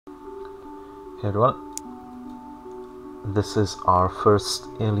Hey everyone, this is our first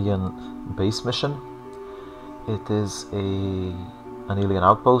alien base mission. It is an alien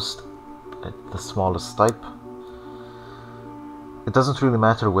outpost at the smallest type. It doesn't really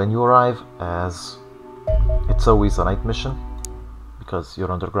matter when you arrive, as it's always a night mission because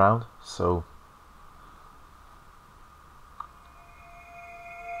you're underground, so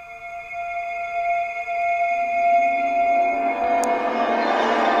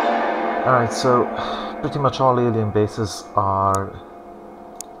alright, so pretty much all alien bases are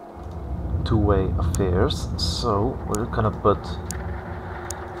two-way affairs, so we're gonna put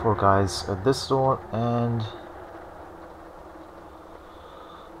 4 guys at this door, and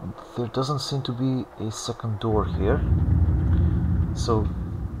there doesn't seem to be a second door here, so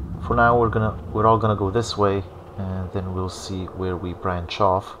for now we're all gonna go this way, and then we'll see where we branch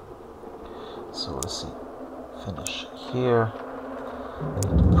off. So let's see, finish here,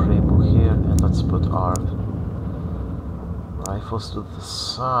 and rainbow here, and let's put our rifles to the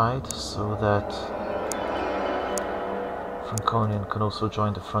side so that Franconian can also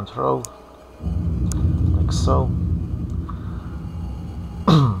join the front row, like so.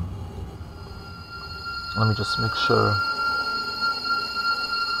 Let me just make sure.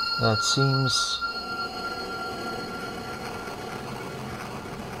 Yeah, it seems...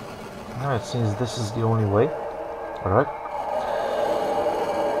 Alright, it seems this is the only way. Alright.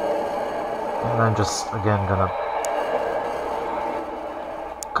 And I'm just, again, gonna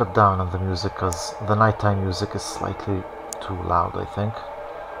cut down on the music, because the nighttime music is slightly too loud, I think.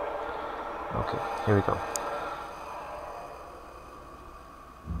 Okay, here we go.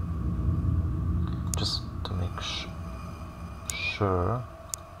 Just to make sure.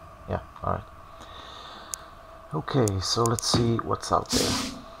 Yeah, alright. Okay, so let's see what's out there.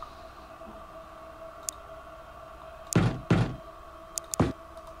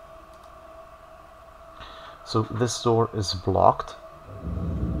 So this door is blocked,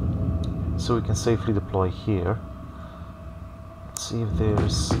 so we can safely deploy here. Let's see if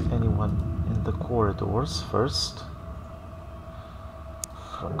there's anyone in the corridors first.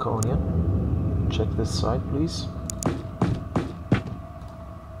 Franconian, check this side, please.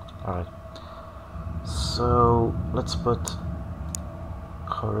 Alright, so let's put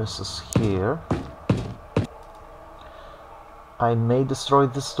Horaces here. I may destroy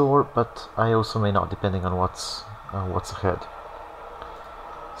this door, but I also may not, depending on what's ahead.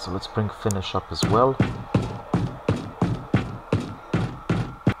 So let's bring Finish up as well.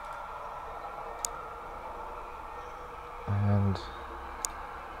 And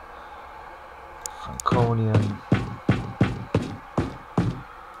Franconian.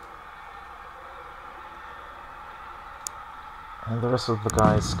 And the rest of the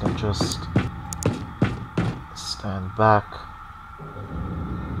guys can just stand back.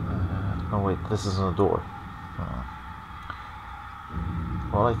 Oh wait, this isn't a door.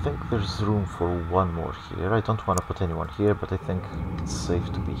 Well, I think there's room for one more here. I don't want to put anyone here, but I think it's safe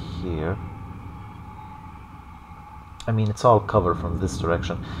to be here. I mean, it's all cover from this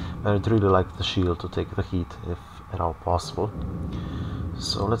direction. I'd really like the shield to take the heat, if at all possible.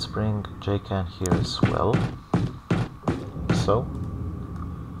 So let's bring J-Can here as well. So.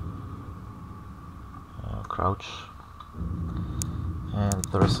 Crouch. And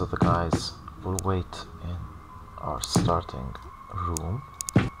the rest of the guys will wait in our starting room.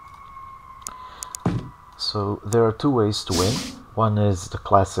 So there are 2 ways to win. One is the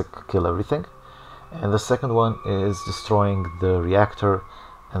classic kill everything, and the second one is destroying the reactor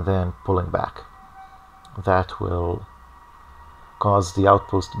and then pulling back. That will cause the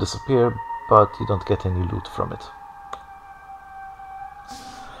outpost to disappear, but you don't get any loot from it.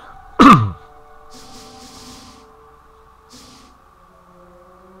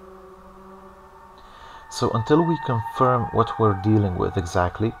 So until we confirm what we're dealing with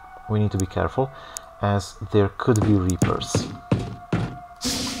exactly, we need to be careful, as there could be Reapers.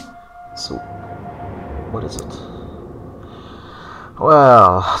 So, what is it?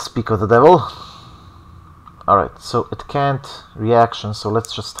 Well, speak of the devil. Alright, so it can't reaction, so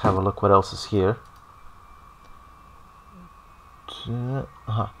let's just have a look what else is here. Here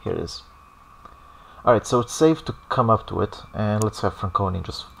it is. Alright, so it's safe to come up to it, and let's have Franconian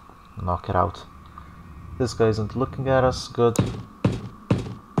just knock it out. This guy isn't looking at us, good.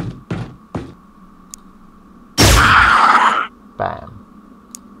 Bam.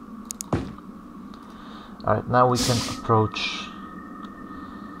 Alright, now we can approach.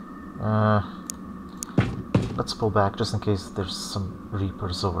 Let's pull back just in case there's some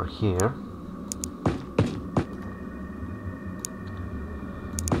Reapers over here.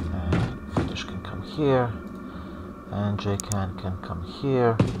 And Finish can come here. And J-Can can come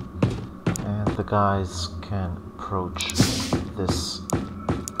here. And the guys can approach this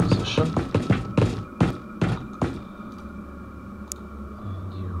position.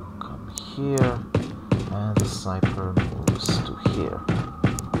 And you come here, and the sniper moves to here.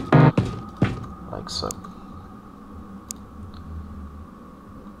 Like so.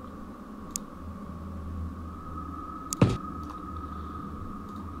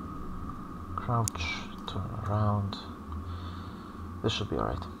 Crouch, turn around. This should be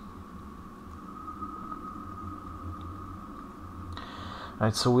alright.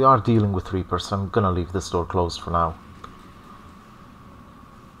 Alright, so we are dealing with Reapers, so I'm gonna leave this door closed for now.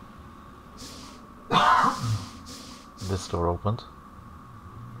 This door opened.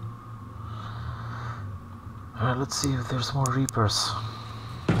 Alright, let's see if there's more Reapers.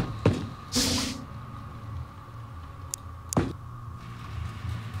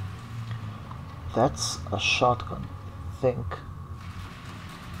 That's a shotgun, I think.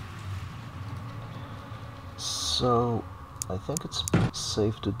 So, I think it's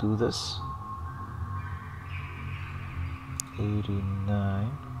safe to do this.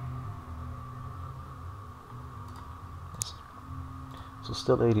 89. So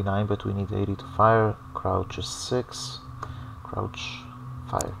still 89, but we need 80 to fire. Crouch is 6. Crouch,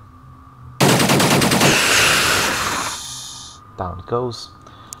 fire. Down it goes.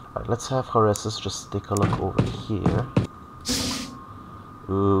 Alright, let's have Horaces just take a look over here.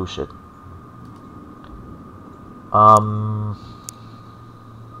 Ooh, shit.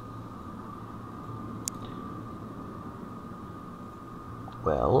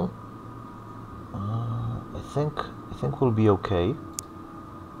 Well, I think we'll be okay.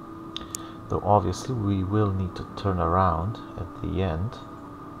 Though obviously we will need to turn around at the end.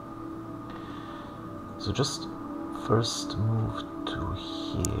 So just first move to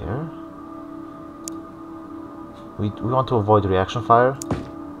here. We want to avoid reaction fire.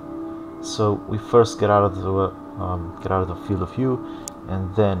 So we first get out of the field of view,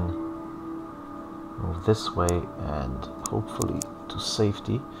 and then move this way and hopefully to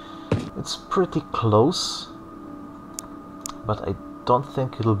safety. It's pretty close, but I don't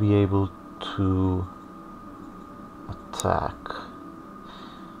think it'll be able to attack.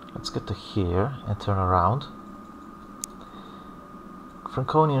 Let's get to here and turn around.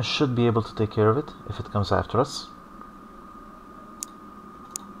 Franconian should be able to take care of it if it comes after us.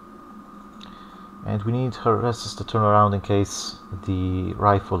 And we need Horaces to turn around in case the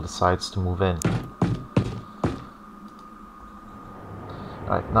rifle decides to move in.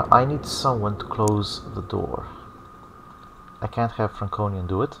 Alright, now I need someone to close the door. I can't have Franconian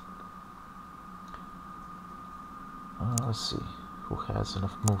do it. Let's see who has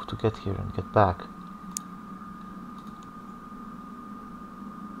enough move to get here and get back.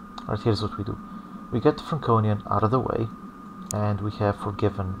 Alright, here's what we do. We get Franconian out of the way, and we have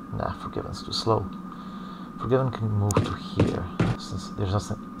Forgiven. Nah, Forgiven's too slow. Forgiven can move to here, since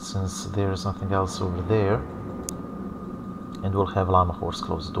there's nothing else over there, and we'll have Llama Horse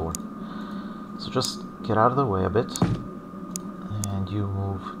close the door. So just get out of the way a bit, and you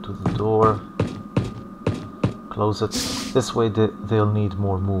move to the door, close it. This way they'll need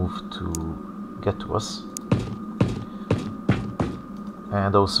more move to get to us.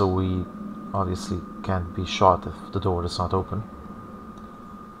 And also we obviously can't be shot if the door is not open.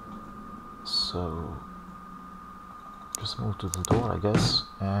 So just move to the door, I guess,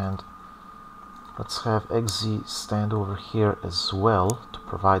 and let's have Eggsy stand over here as well to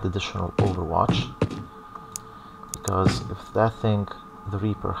provide additional overwatch. Because if that thing, the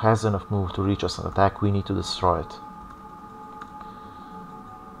Reaper, has enough move to reach us and attack, we need to destroy it.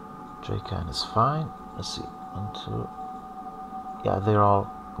 J-Can is fine. Let's see, 1, 2. Yeah,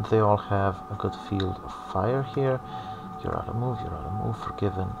 they all have a good field of fire here. You're out of move, you're out of move.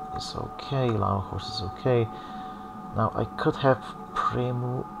 Forgiven is okay, Llama Horse is okay. Now I could have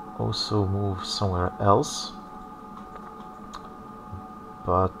Premu also move somewhere else,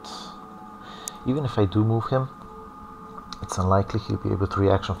 but even if I do move him, it's unlikely he'll be able to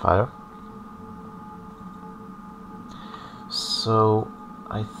reaction fire. So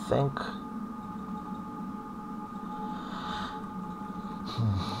I think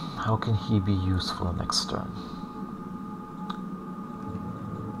how can he be useful next turn?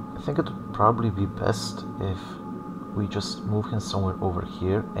 I think it would probably be best if we just move him somewhere over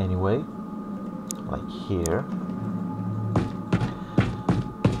here anyway, like here,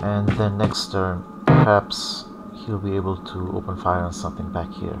 and then next turn perhaps he'll be able to open fire on something back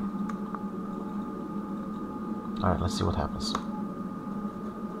here. Alright, let's see what happens.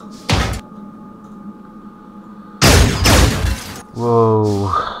 Whoa.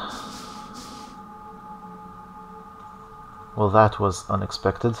 Well, that was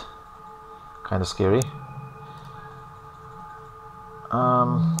unexpected. kind of scary.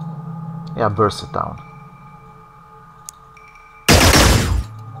 Yeah, burst it down.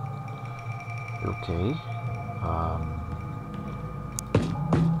 Okay.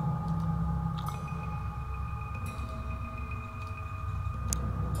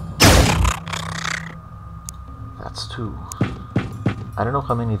 That's 2. I don't know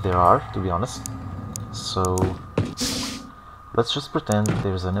how many there are, to be honest. So let's just pretend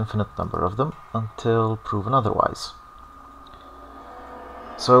there's an infinite number of them until proven otherwise.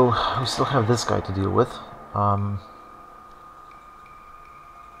 So we still have this guy to deal with. How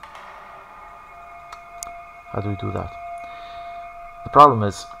do we do that? The problem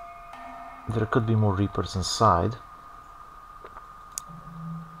is there could be more Reapers inside.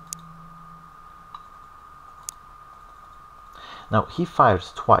 Now he fired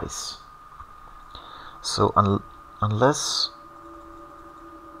twice, so unless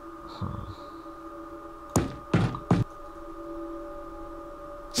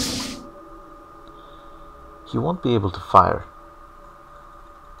he won't be able to fire,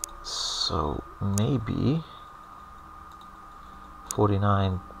 so maybe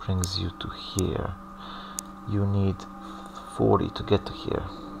 49 brings you to here. You need 40 to get to here,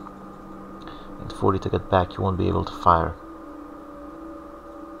 and 40 to get back. You won't be able to fire.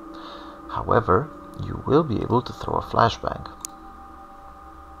 However, you will be able to throw a flashbang,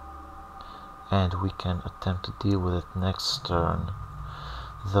 and we can attempt to deal with it next turn.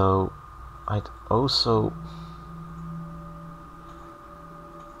 Though I'd also...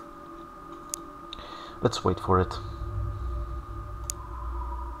 let's wait for it.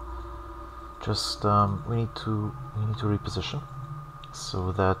 Just we need to reposition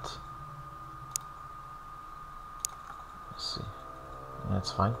so that... let's see.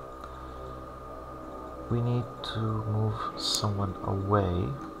 That's fine. We need to move someone away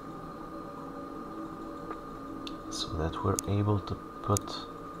so that we're able to put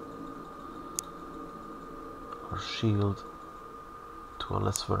our shield to a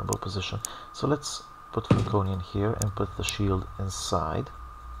less vulnerable position. So let's put Franconian here and put the shield inside.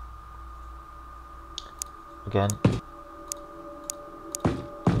 Again,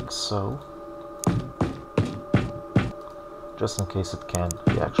 like so, just in case it can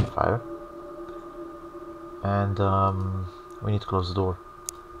reaction fire. And we need to close the door.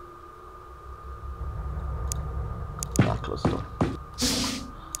 Yeah, close the door.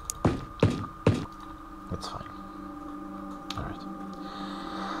 It's fine. Alright.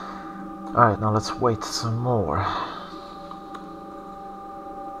 Alright, now let's wait some more.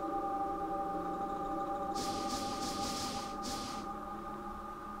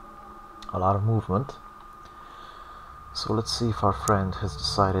 A lot of movement. So let's see if our friend has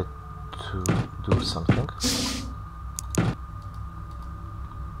decided to do something.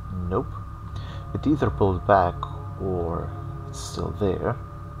 Nope. It either pulled back or it's still there.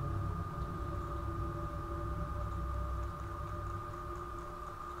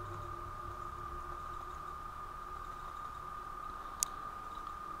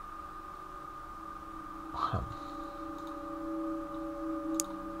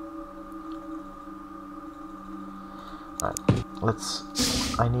 Alright,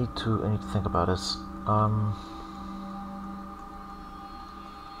 I need to think about this.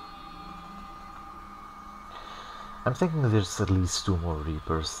 I'm thinking there's at least 2 more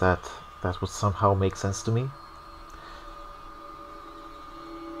Reapers. That would somehow make sense to me.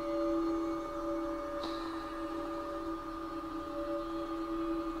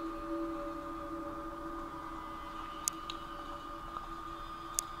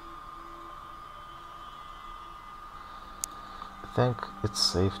 I think it's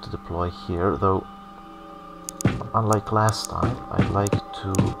safe to deploy here, though unlike last time, I'd like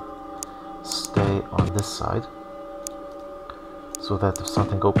to stay on this side so that if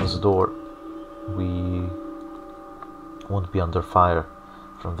something opens the door, we won't be under fire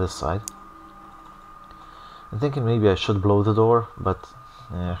from this side. I'm thinking maybe I should blow the door, but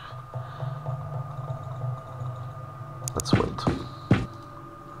let's wait.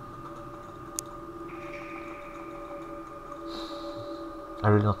 I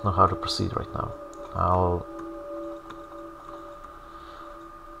really don't know how to proceed right now.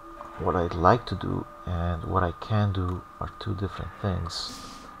 What I'd like to do and what I can do are 2 different things.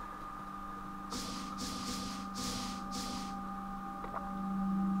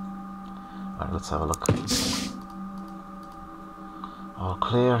 Alright, let's have a look. All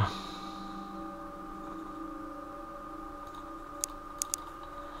clear.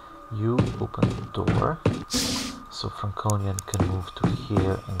 You open the door, so Franconian can move to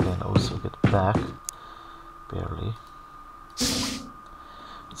here and then also get back, barely.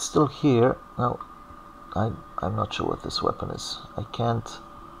 It's still here. Now, I'm not sure what this weapon is. I can't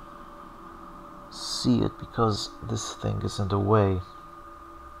see it because this thing is in the way.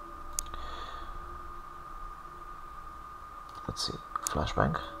 Let's see.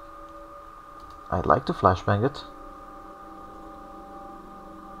 Flashbang. I'd like to flashbang it.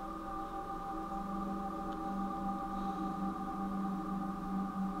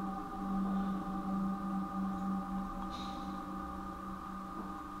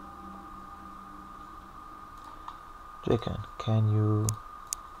 Jacan, can you...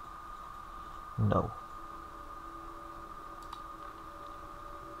 No.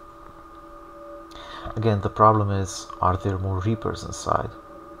 Again, the problem is, are there more Reapers inside?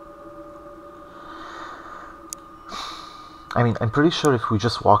 I mean, I'm pretty sure if we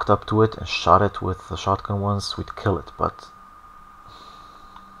just walked up to it and shot it with the shotgun once, we'd kill it, but...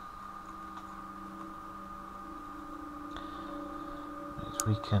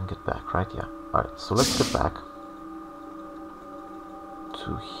 We can get back, right? Yeah. Alright, so let's get back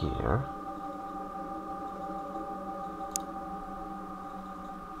to here.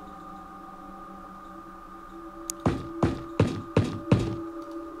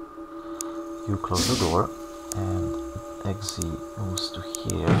 You close the door, and Eggsy moves to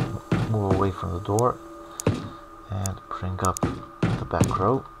here, move away from the door, and bring up the back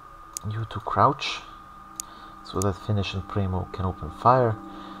row. You two crouch, so that Finish and Primo can open fire,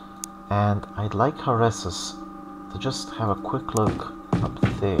 and I'd like Haresus to just have a quick look up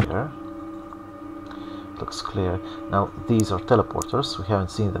there. Looks clear. Now these are teleporters, we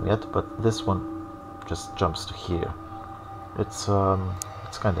haven't seen them yet, but this one just jumps to here. It's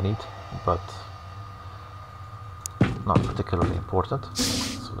kind of neat, but not particularly important.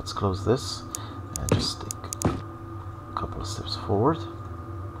 So let's close this and just take a couple of steps forward.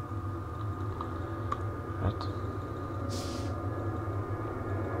 Right.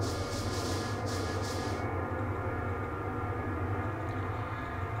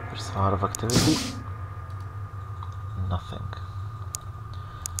 There's a lot of activity. Nothing.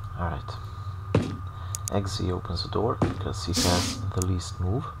 Alright. Eggsy opens the door because he has the least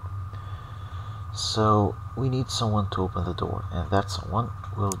move. So we need someone to open the door, and that someone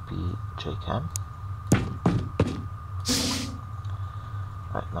will be Jacan.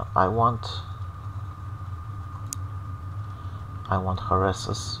 Right, now I want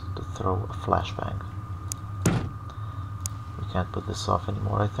Haresus to throw a flashbang. We can't put this off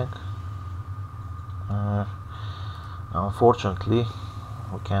anymore, I think. Now, unfortunately,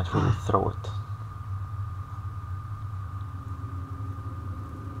 we can't really throw it.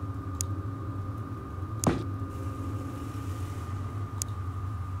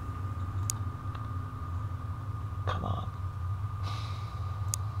 Come on.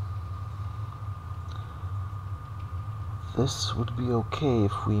 This would be okay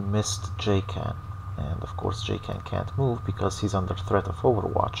if we missed Jacan. And of course Jacan can't move because he's under threat of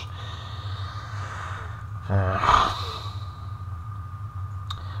Overwatch.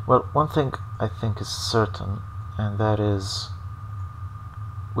 Well, one thing I think is certain, and that is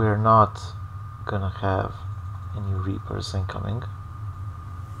we're not gonna have any Reapers incoming.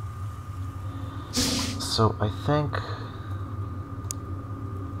 So I think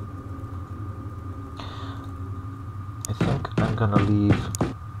I'm gonna leave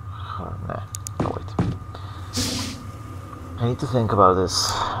her. Nah, no wait. I need to think about this.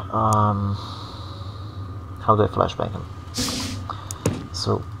 How do I flashbang him?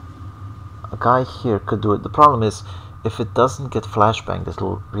 So a guy here could do it. The problem is if it doesn't get flashbanged,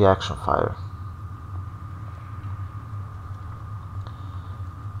 it'll reaction fire.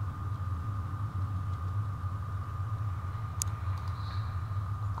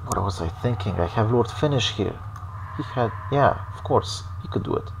 What was I thinking? I have Lord Finish here. He had, yeah, of course, he could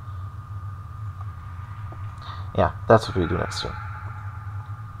do it. Yeah, that's what we do next turn.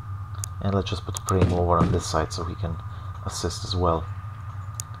 And let's just put Primo over on this side so he can assist as well.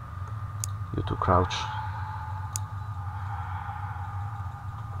 You two crouch.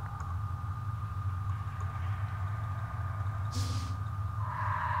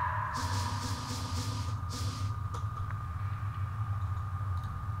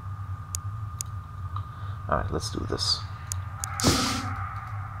 Alright, let's do this.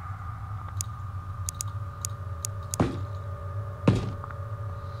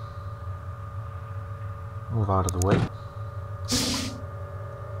 Move out of the way.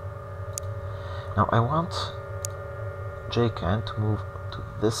 Now I want Jacan to move to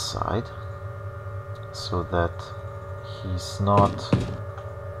this side so that he's not...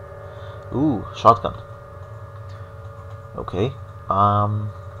 Ooh, shotgun. Okay.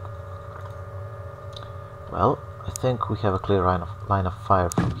 Well, I think we have a clear line of fire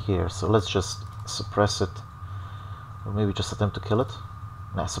from here, so let's just suppress it. Or maybe just attempt to kill it?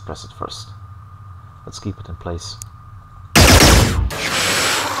 Nah, suppress it first. Let's keep it in place.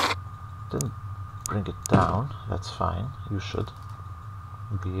 Didn't bring it down, that's fine. You should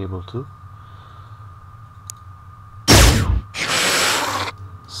be able to.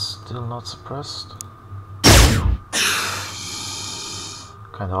 Still not suppressed.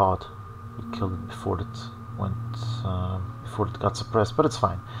 Kinda odd. We killed it before it went, before it got suppressed, but it's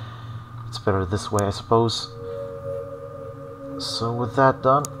fine. It's better this way, I suppose. So with that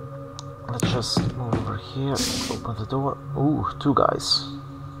done, let's just move over here, open the door. Ooh, two guys.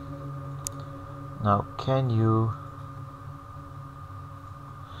 Now, can you...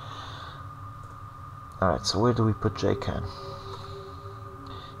 Alright, so where do we put J-Can?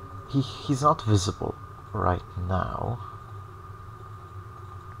 He's not visible right now.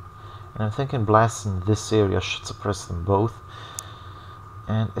 And I'm thinking blasts in this area should suppress them both.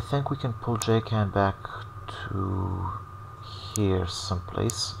 And I think we can pull J-Can back to here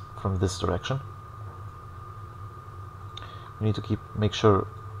someplace from this direction. We need to make sure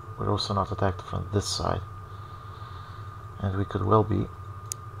we're also not attacked from this side. And we could well be...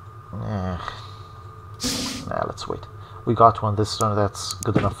 Nah, let's wait. We got one this turn, that's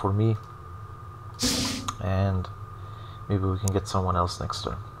good enough for me. And maybe we can get someone else next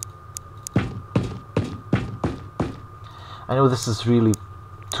turn. I know this is really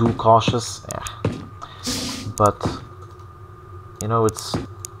too cautious, but you know, it's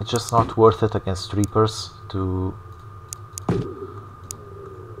just not worth it against Reapers to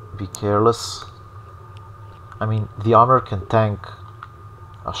be careless. I mean, the armor can tank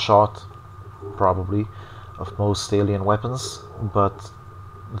a shot, probably, of most alien weapons, but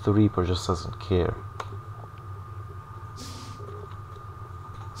the Reaper just doesn't care.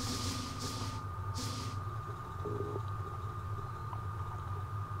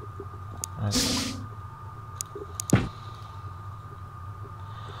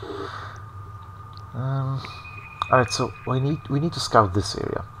 Alright, so we need to scout this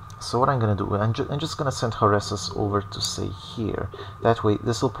area. So what I'm gonna do, I'm just gonna send Horaces over to say here. That way,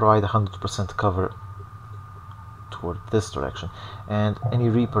 this will provide 100% cover toward this direction, and any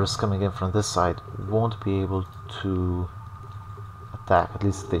Reapers coming in from this side won't be able to attack. At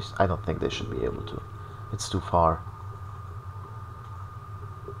least I don't think they should be able to. It's too far.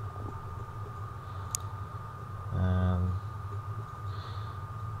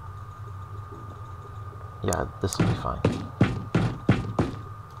 Yeah, this will be fine.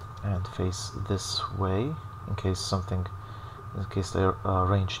 And face this way in case the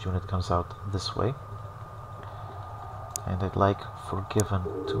ranged unit comes out this way. And I'd like Forgiven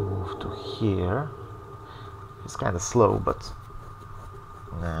to move to here. He's kind of slow, but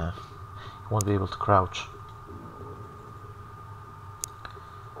nah, he won't be able to crouch.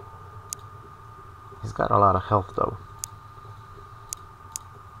 He's got a lot of health though.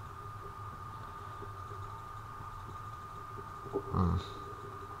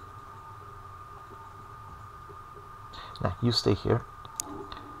 Nah, you stay here.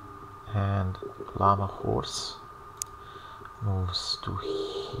 And Llama Horse moves to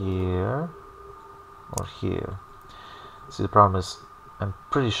here or here. See, the problem is I'm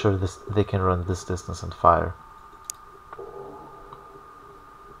pretty sure they can run this distance and fire.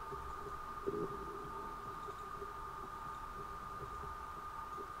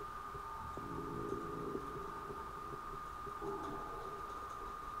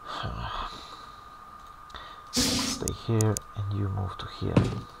 Stay here and you move to here.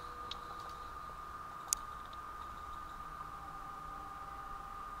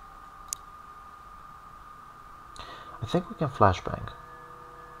 I think we can flashbang.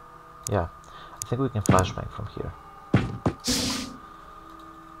 Yeah, I think we can flashbang from here.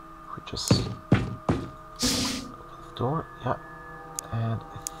 We just open the door, yeah, and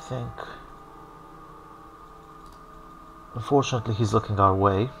I think, unfortunately, he's looking our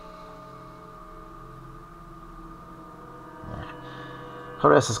way.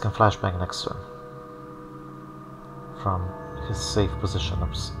 Horaces can flashbang next turn from his safe position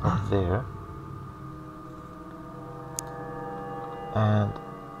up there. And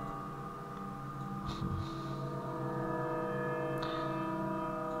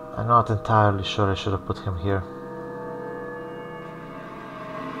I'm not entirely sure I should have put him here.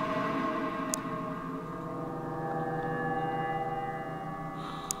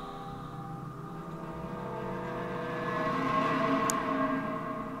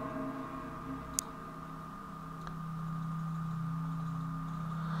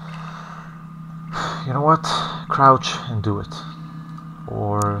 You know what? Crouch and do it.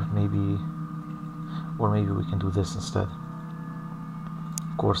 Or maybe... Or maybe we can do this instead.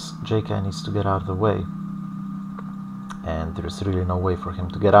 Of course, JK needs to get out of the way. And there's really no way for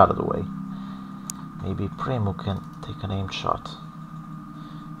him to get out of the way. Maybe Primo can take an aim shot.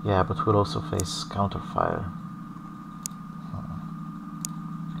 Yeah, but we'll also face counterfire.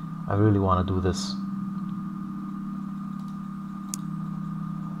 I really want to do this.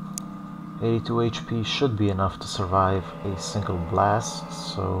 82 HP should be enough to survive a single blast,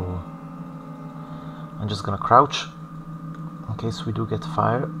 so I'm just gonna crouch in case we do get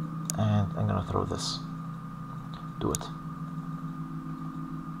fire, and I'm gonna throw this. Do it.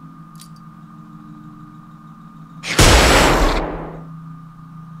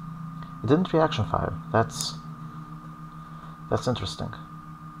 It didn't reaction fire. That's interesting.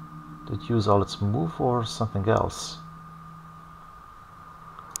 Did it use all its move or something else?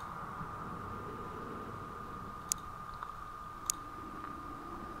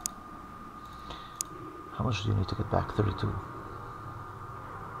 How much do you need to get back? 32.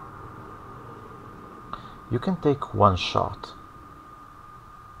 You can take one shot.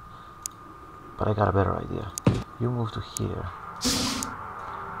 But I got a better idea. You move to here.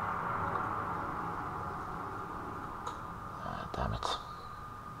 Ah, damn it.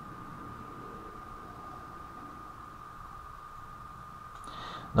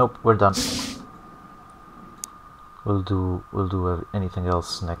 Nope, we're done. We'll do anything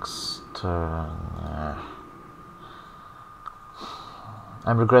else next turn.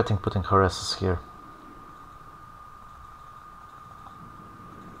 I'm regretting putting Horaces here.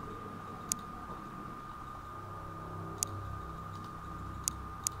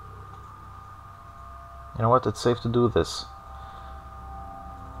 You know what? It's safe to do this.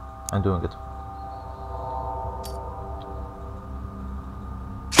 I'm doing it.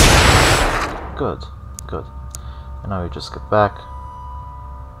 Good, good. And now you just get back.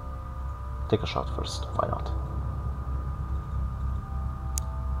 Take a shot first, why not?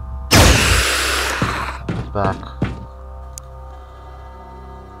 Get back.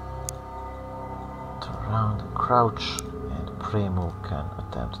 Turn around and crouch, and Primo can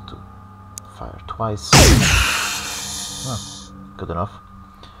attempt to fire twice. Oh, good enough.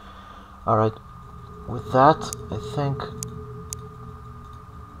 Alright, with that, I think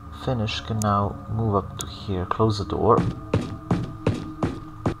Finish can now move up to here, close the door,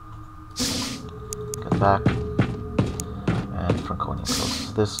 get back, and Franconian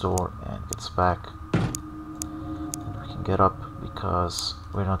closes this door and gets back, and we can get up because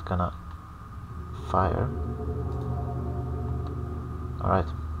we're not gonna fire. Alright.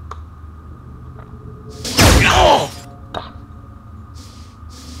 Damn.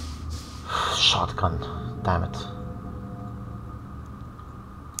 Shotgun, damn it.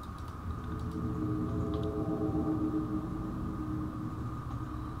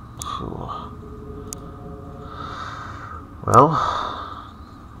 Well,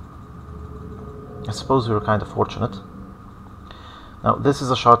 I suppose we were kind of fortunate. Now this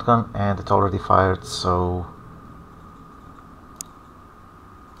is a shotgun and it already fired, so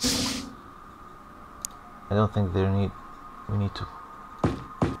I don't think we need to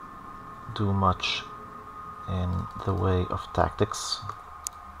do much in the way of tactics.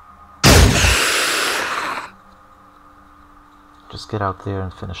 Just get out there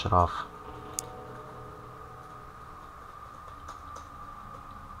and finish it off.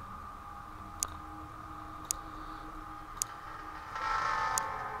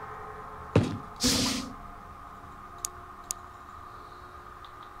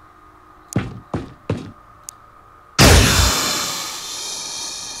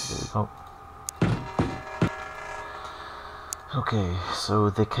 Okay, so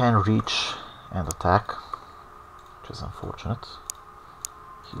they can reach and attack, which is unfortunate.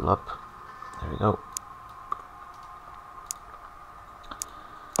 Heal up. There we go.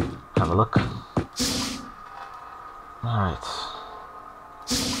 Have a look. Alright.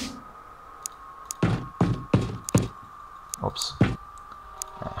 Oops.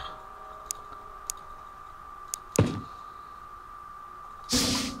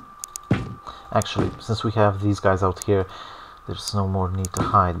 Actually, since we have these guys out here, there's no more need to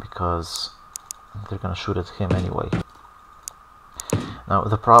hide because they're gonna shoot at him anyway. Now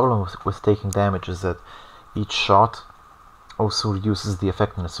the problem with taking damage is that each shot also reduces the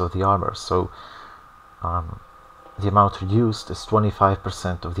effectiveness of the armor, so the amount reduced is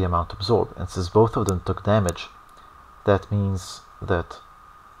 25% of the amount absorbed, and since both of them took damage, that means that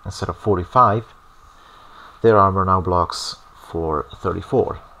instead of 45, their armor now blocks for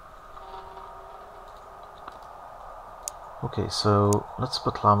 34. Okay, so let's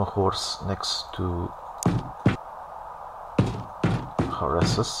put Llama Horse next to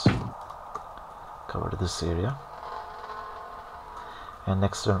Horaces, cover this area. And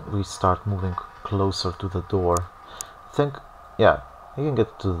next turn we start moving closer to the door. I think, yeah, you can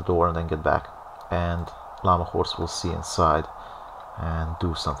get to the door and then get back. And Llama Horse will see inside and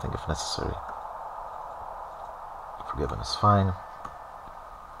do something if necessary. Forgiven is fine.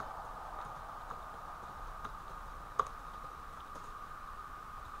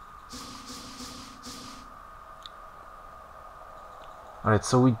 Alright,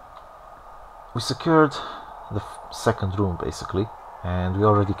 so we secured the second room basically, and we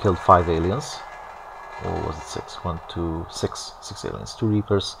already killed 5 aliens. Or was it 6? 1, 2, 6. 6 aliens, 2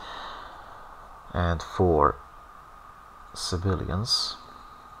 Reapers, and 4 civilians.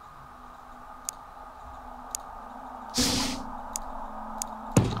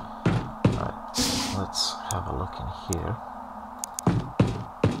 Alright, let's have a look in here.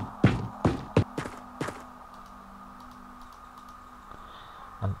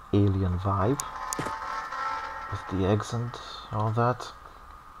 An alien vibe with the eggs and all that.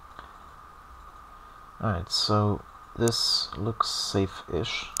 Alright, so this looks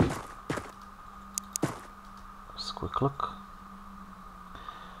safe-ish. Just a quick look.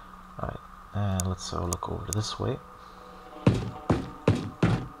 Alright, and let's have a look over this way.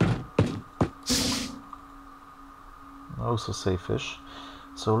 Also safe-ish.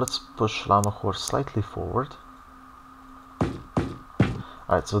 So let's push Llama Horse slightly forward.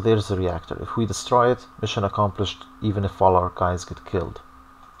 Alright, so there's the reactor. If we destroy it, mission accomplished, even if all our guys get killed.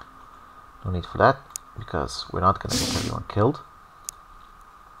 No need for that, because we're not going to get everyone killed.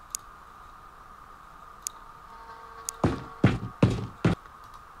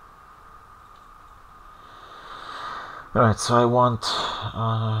 Alright, so I want...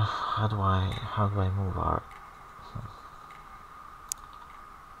 how do I move our...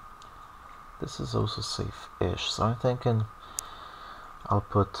 This is also safe-ish, so I'm thinking... I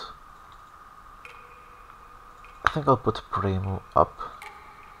think I'll put Premu up.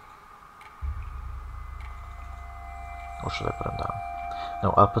 Or should I put him down?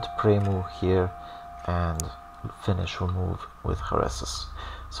 No, I'll put Premu here, and Finish will move with Haresis.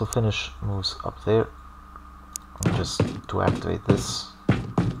 So Finish moves up there. And just to activate this.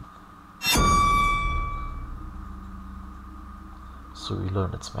 So we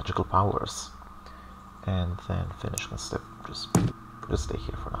learn its magical powers. And then Finish can just stay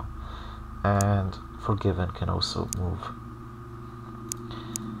here for now. And Forgiven can also move.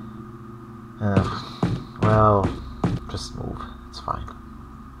 Well, just move. It's fine.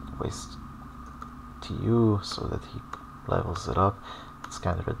 Waste TU so that he levels it up. It's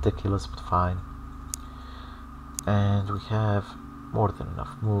kind of ridiculous, but fine. And we have more than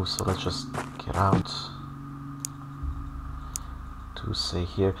enough moves, so let's just get out to say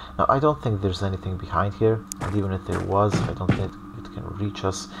here. Now, I don't think there's anything behind here, and even if there was, I don't think it can reach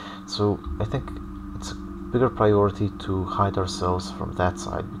us. So I think it's a bigger priority to hide ourselves from that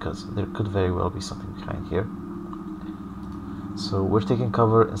side, because there could very well be something behind here. So we're taking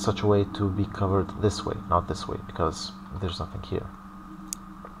cover in such a way to be covered this way, not this way, because there's nothing here.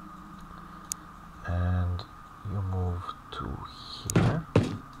 And you move to here.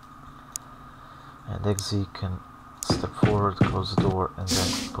 And Eggsy can step forward, close the door, and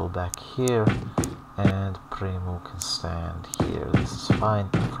then pull back here. And Premu can stand here. This is fine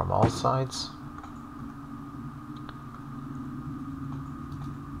from all sides.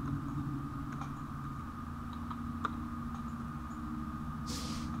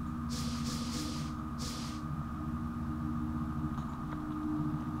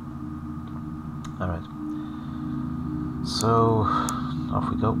 Alright, so off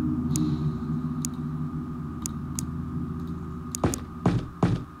we go.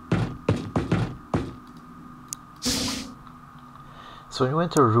 So when you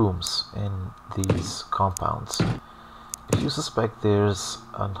enter rooms in these compounds, if you suspect there's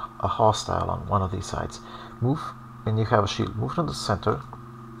a hostile on one of these sides, move, and you have a shield, move from the center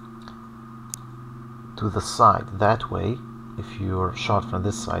to the side. That way, if you're shot from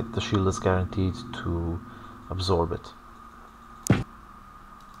this side, the shield is guaranteed to absorb it.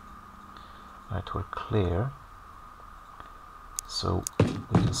 Right, we're clear. So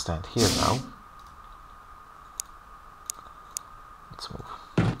we can stand here now. Let's move.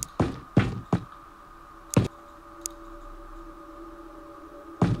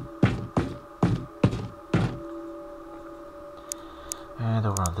 And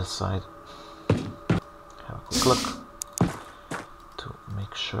over on this side, have a quick look to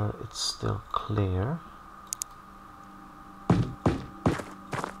make sure it's still clear.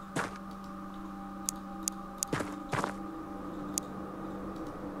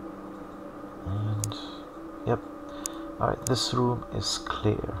 And yep. Alright, this room is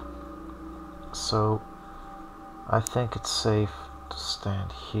clear. so I think it's safe to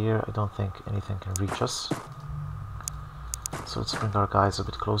stand here. I don't think anything can reach us. So let's bring our guys a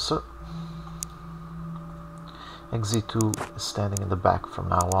bit closer. XZ2 is standing in the back from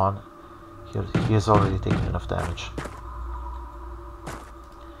now on. Here, he has already taken enough damage.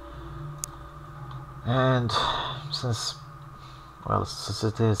 And since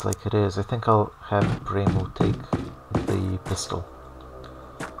it is like it is, I think I'll have Primo take the pistol.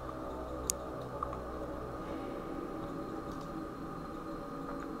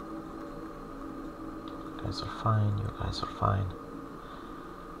 You guys are fine, you guys are fine.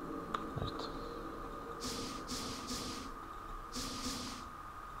 Right.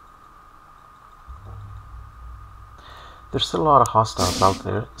 There's still a lot of hostiles out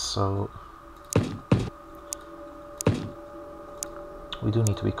there, so we do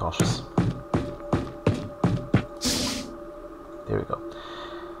need to be cautious. There we go.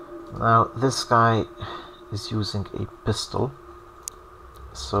 Now this guy is using a pistol,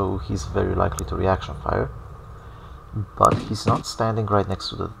 so he's very likely to reaction fire. But he's not standing right next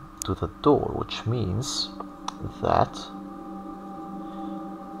to the door, which means that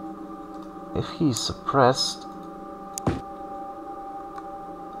if he's suppressed,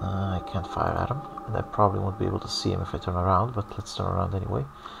 I can't fire at him, and I probably won't be able to see him if I turn around, but let's turn around anyway.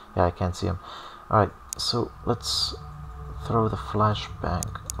 Yeah, I can't see him. Alright, so let's throw the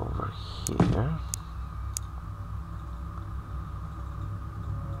flashbang over here.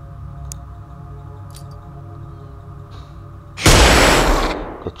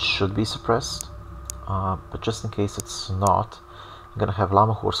 It should be suppressed, but just in case it's not, I'm gonna have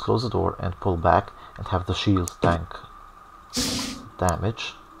Llama Horse close the door and pull back and have the shield tank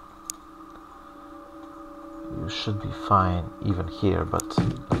damage. You should be fine even here, but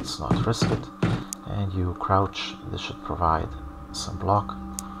let's not risk it. And you crouch, this should provide some block.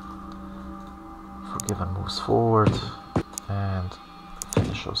 Forgiven moves forward, and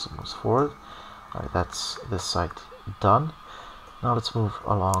Finish also moves forward. Alright, that's this side done. Now let's move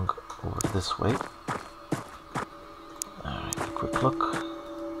along over this way. Alright, a quick look.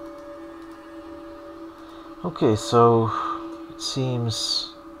 Okay, so it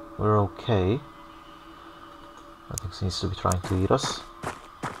seems we're okay. Nothing seems to be trying to eat us.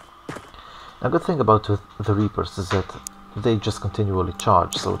 A good thing about the Reapers is that they just continually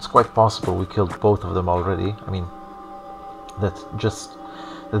charge, so it's quite possible we killed both of them already. I mean, that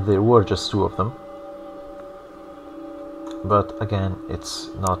there were just two of them. But again, it's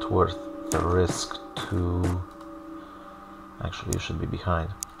not worth the risk to... Actually, you should be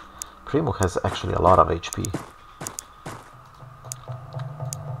behind. Primo has actually a lot of HP.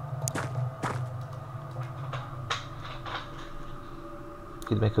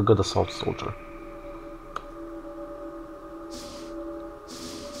 He'd make a good assault soldier.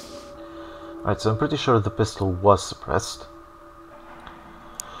 Alright, so I'm pretty sure the pistol was suppressed.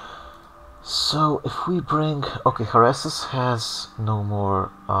 So if we bring... Okay, Harassas has no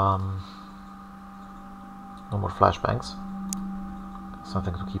more flashbangs.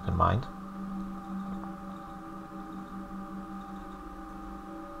 Something to keep in mind.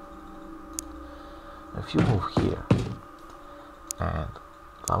 If you move here, and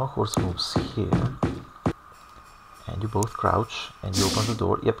Llama Horse moves here, and you both crouch, and you open the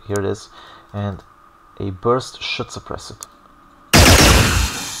door, yep, here it is, and a burst should suppress it.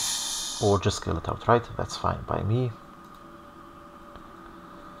 Or just kill it outright, that's fine by me.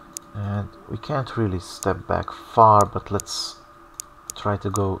 And we can't really step back far, but let's try to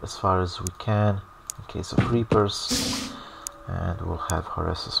go as far as we can in case of Reapers. And we'll have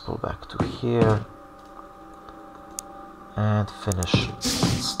Harassas pull back to here. And Finish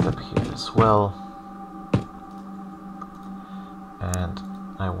step here as well. And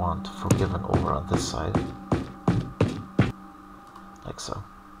I want Forgiven over on this side. Like so.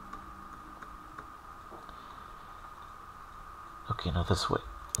 Okay, now this way.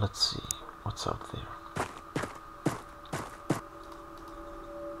 Let's see what's out there.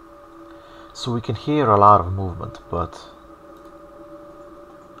 So we can hear a lot of movement, but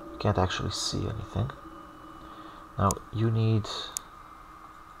we can't actually see anything. Now you need...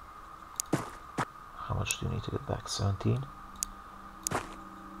 How much do you need to get back? 17? Can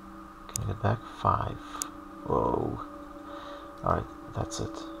you get back? 5. Whoa. Alright, that's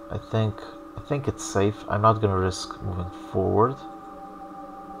it. I think it's safe. I'm not gonna risk moving forward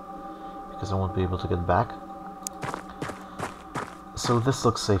because I won't be able to get back. So this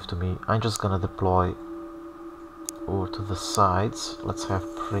looks safe to me. I'm just gonna deploy over to the sides. Let's have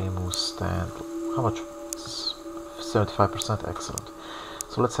Primo stand. How much? 75%, excellent.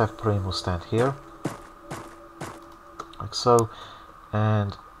 So let's have Primo stand here, like so,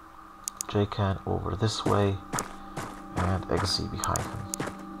 and JCan over this way and XZ behind him.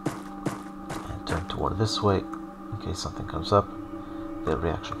 And turn toward this way in case something comes up. They'll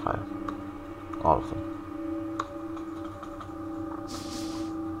reaction fire. All of them.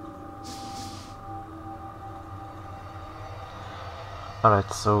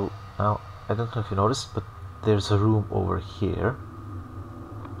 Alright, so now I don't know if you noticed, but there's a room over here.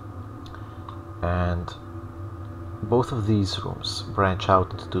 And both of these rooms branch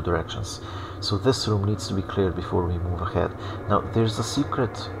out into two directions. So this room needs to be cleared before we move ahead. Now there's a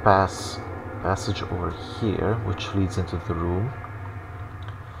secret passage over here which leads into the room,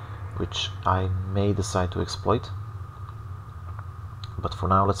 which I may decide to exploit. But for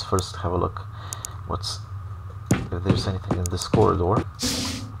now, let's first have a look if there's anything in this corridor.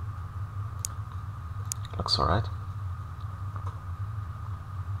 Looks alright.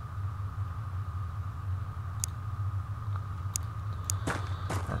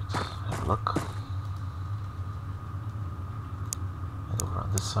 Have a look. And over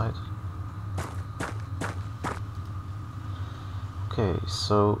on this side. Okay,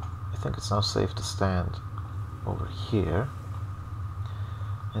 so I think it's now safe to stand over here,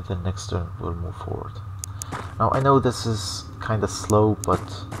 and then next turn we'll move forward. Now I know this is kind of slow,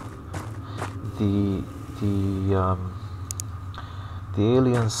 but the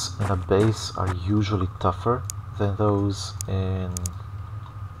aliens in a base are usually tougher than those in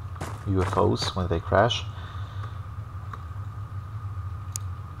UFOs when they crash.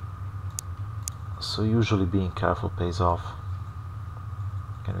 So usually being careful pays off.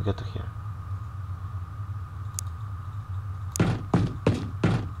 Can we get to here?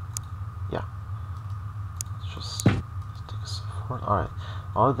 Yeah. Let's just take a step forward. Alright.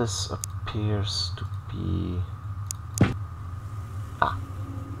 All this appears to be...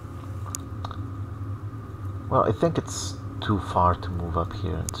 Well, I think it's too far to move up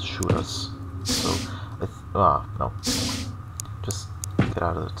here and shoot us. So, no. Just get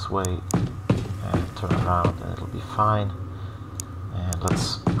out of its way and turn around and it'll be fine. And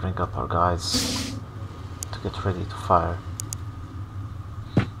let's bring up our guys to get ready to fire.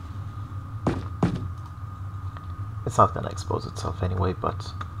 It's not gonna expose itself anyway,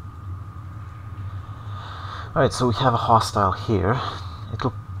 but... Alright, so we have a hostile here.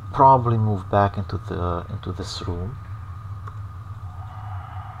 It'll probably move back into this room.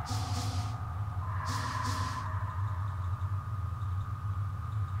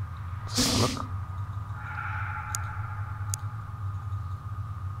 Let's have a look.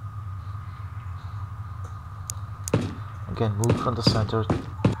 Again, move from the center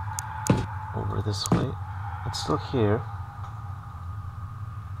over this way. It's still here.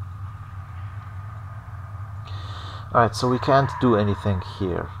 Alright, so we can't do anything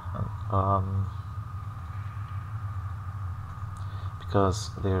here.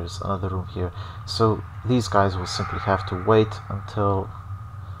 Because there's another room here. So these guys will simply have to wait until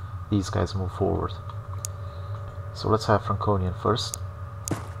these guys move forward. So let's have Franconian first.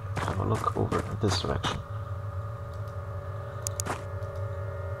 Have a look over in this direction.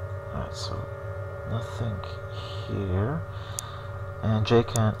 Alright, so nothing here. And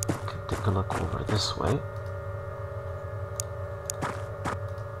JCan can take a look over this way.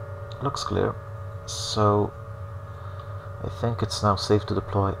 Looks clear. So I think it's now safe to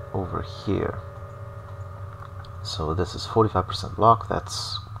deploy over here. So this is 45% block.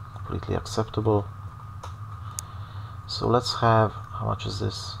 That's completely acceptable. So let's have, how much is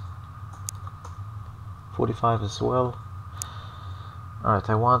this? 45 as well. Alright,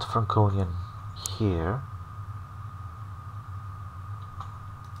 I want Franconian here.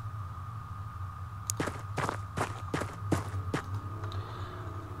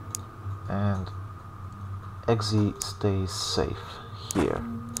 And Exy stays safe here.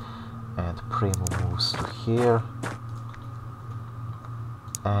 And Primo moves to here.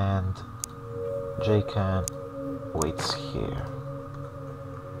 And JCan waits here.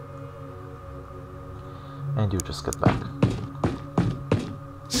 And you just get back.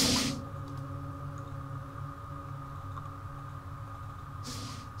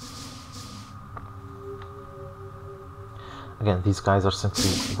 Again, these guys are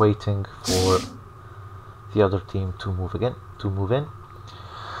simply waiting for the other team to move in.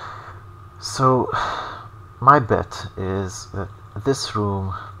 So my bet is that this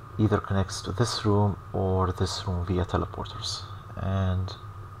room either connects to this room or this room via teleporters. And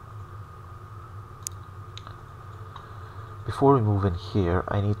before we move in here,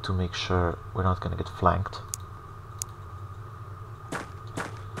 I need to make sure we're not going to get flanked.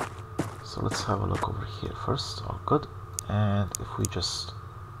 So let's have a look over here first. All good. And if we just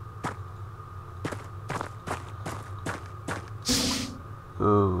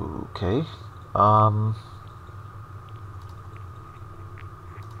Okay.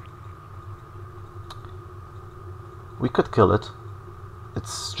 We could kill it.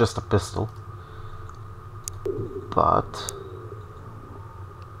 It's just a pistol. But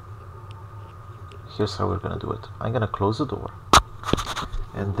here's how we're gonna do it. I'm gonna close the door,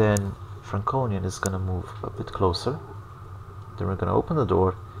 and then Franconian is gonna move a bit closer. Then we're gonna open the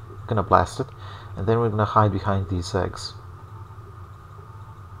door, we're gonna blast it, and then we're gonna hide behind these eggs.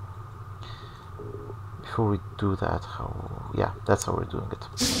 Before we do that, yeah, that's how we're doing it.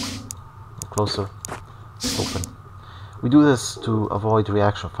 Closer, open. We do this to avoid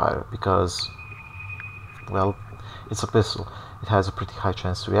reaction fire because, well, it's a pistol. It has a pretty high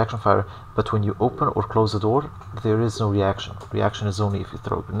chance to reaction fire, but when you open or close the door, there is no reaction. Reaction is only if you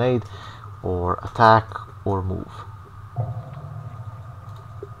throw a grenade, or attack, or move.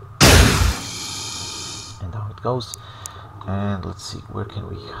 And down it goes. And let's see, where can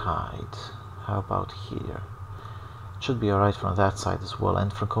we hide? How about here? It should be alright from that side as well,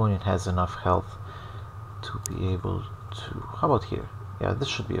 and Franconian has enough health to be able to... How about here? Yeah, this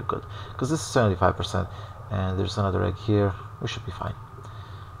should be a good, because this is 75%, and there's another egg here. We should be fine.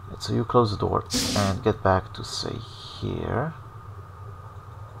 Right, so you close the door and get back to, say, here.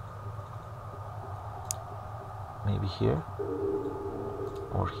 Maybe here,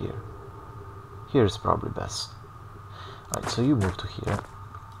 or here. Here is probably best. Alright, so you move to here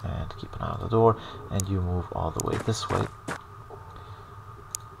and keep an eye on the door, and you move all the way this way.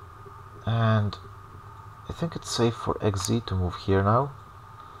 And I think it's safe for XZ to move here now,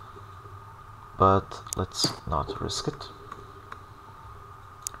 but let's not risk it.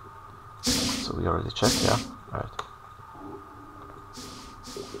 So we already checked, yeah? Alright.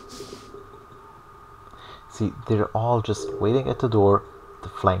 See, they're all just waiting at the door to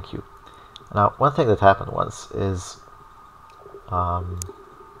flank you. Now, one thing that happened once is I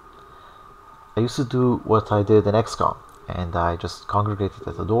used to do what I did in XCOM, and I just congregated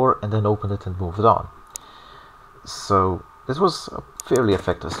at the door and then opened it and moved on. So this was a fairly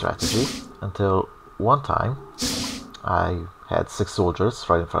effective strategy until one time I had 6 soldiers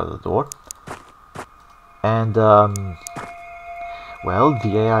right in front of the door, and well,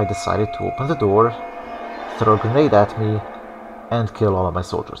 the AI decided to open the door, throw a grenade at me, and kill all of my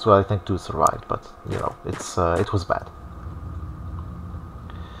soldiers. Well, I think 2 survived, but you know, it was bad.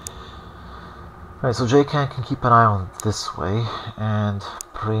 Alright, so JCan can keep an eye on this way, and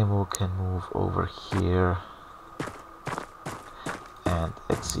Primo can move over here, and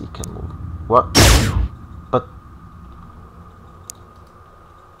XE can move. What? But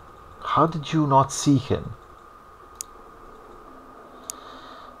how did you not see him?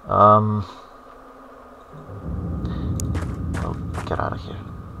 Oh, get out of here.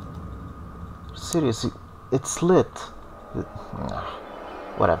 Seriously, it's lit.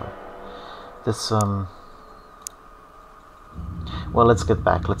 Whatever. This well, let's get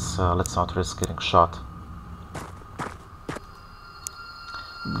back. Let's not risk getting shot.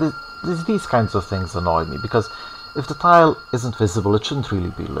 These kinds of things annoy me, because if the tile isn't visible, it shouldn't really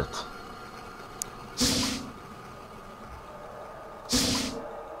be lit.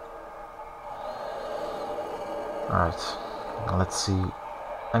 Alright, let's see.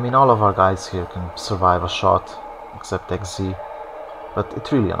 I mean, all of our guys here can survive a shot, except XZ, but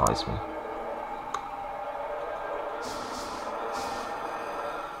it really annoys me.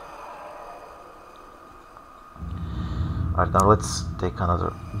 Alright, now let's take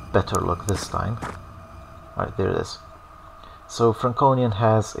another better look this time. Alright, there it is. So Franconian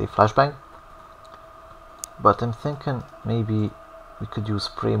has a flashbang, but I'm thinking maybe we could use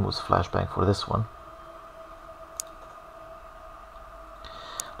Primo's flashbang for this one.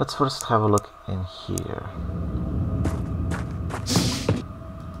 Let's first have a look in here.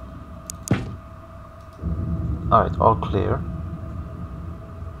 Alright, all clear.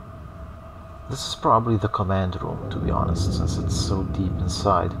 This is probably the command room, to be honest, since it's so deep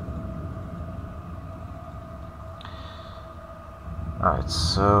inside. Alright,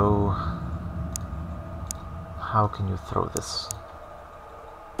 so how can you throw this?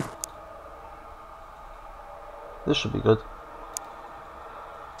 This should be good.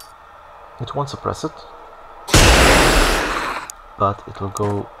 It won't suppress it, but it will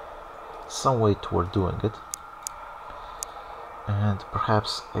go some way toward doing it. And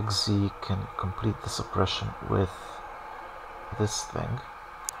perhaps XZ can complete the suppression with this thing.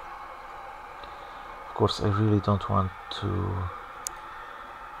 Of course, I really don't want to...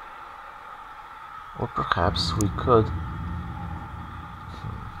 Or perhaps we could...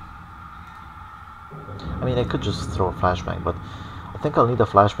 I mean, I could just throw a flashbang, but I think I'll need a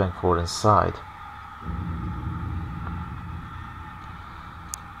flashbang for inside.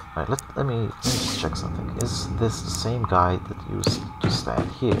 Right, let me just check something. Is this the same guy that used to stand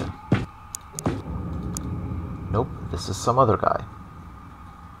here? Nope, this is some other guy.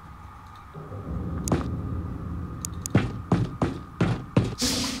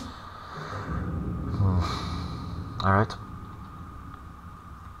 Alright.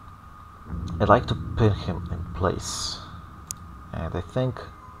 I'd like to pin him in place. And I think...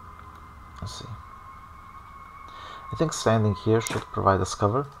 let's see. I think standing here should provide us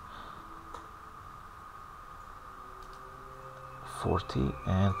cover. 40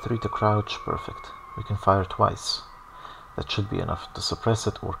 and 3 to crouch, perfect. We can fire twice. That should be enough to suppress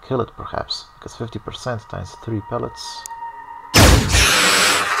it or kill it perhaps, because 50% times 3 pellets.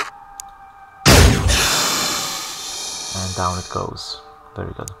 And down it goes.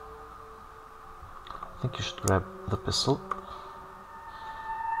 Very good. I think you should grab the pistol,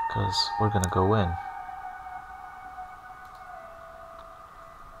 because we're gonna go in.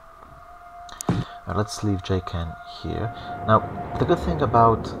 Now let's leave J-Can here. Now, the good thing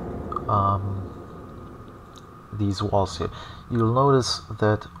about these walls here, you'll notice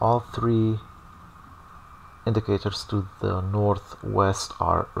that all 3 indicators to the northwest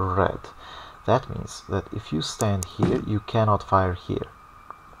are red. That means that if you stand here, you cannot fire here.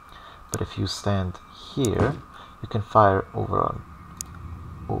 But if you stand here, you can fire over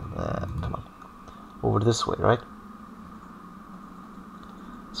this way, right?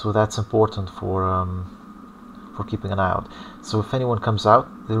 So that's important for keeping an eye out. So if anyone comes out,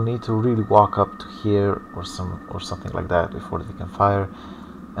 they'll need to really walk up to here or something like that before they can fire,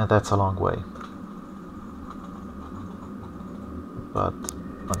 and that's a long way. But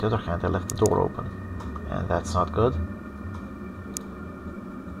on the other hand, I left the door open, and that's not good.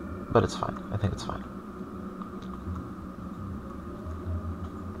 But it's fine. I think it's fine.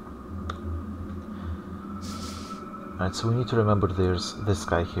 Alright, so we need to remember there's this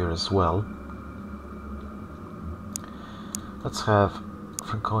guy here as well. Let's have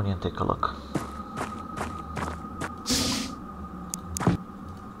Franconian take a look.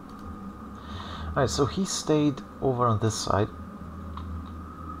 Alright, so he stayed over on this side.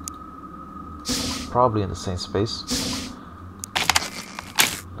 Probably in the same space.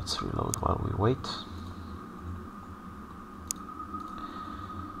 Let's reload while we wait.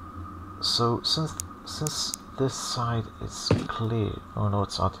 So since this side is clear... oh no,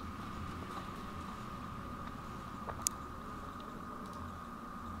 it's not.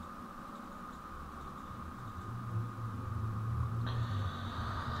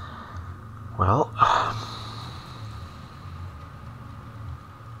 Well...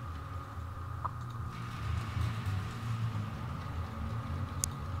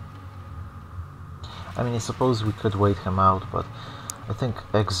 I mean, I suppose we could wait him out, but I think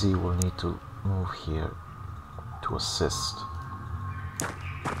XZ will need to move here to assist.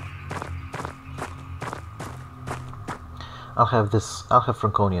 I'll have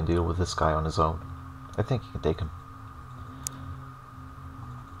Franconian deal with this guy on his own. I think he can take him.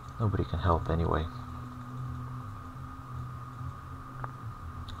 Nobody can help anyway.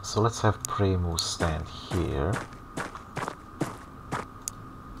 So let's have Premu stand here.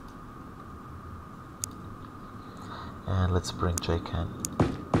 And let's bring J-Can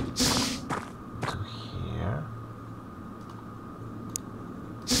to here.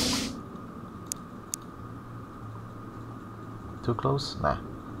 Too close? Nah,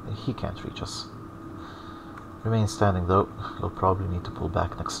 he can't reach us. Remain standing though, he'll probably need to pull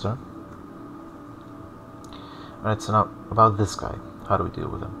back next turn. Alright, so now about this guy. How do we deal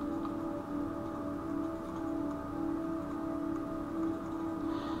with him?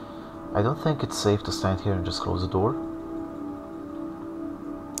 I don't think it's safe to stand here and just close the door.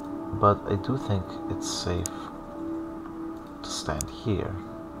 But I do think it's safe to stand here.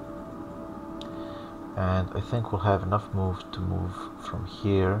 And I think we'll have enough move to move from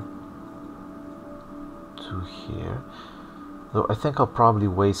here to here. Though I think I'll probably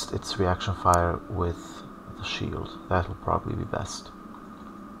waste its reaction fire with the shield. That will probably be best.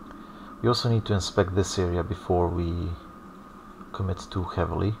 We also need to inspect this area before we commit too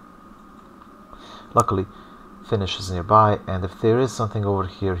heavily. Luckily, Finish is nearby, and if there is something over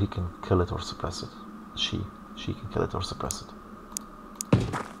here, he can kill it or suppress it. She can kill it or suppress it.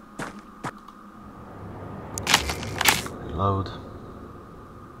 Reload.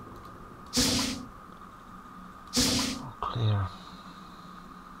 All clear.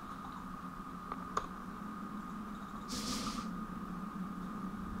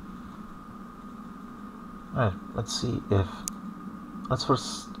 Alright, let's see if... let's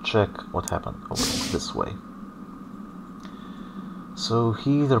first check what happened over this way. So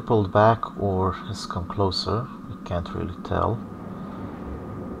he either pulled back or has come closer. We can't really tell.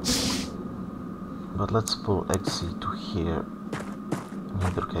 but let's pull exit to here in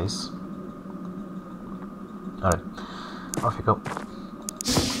either case. Alright, off you go.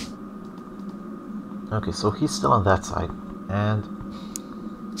 Okay, so he's still on that side, and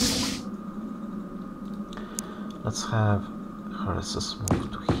let's have Harris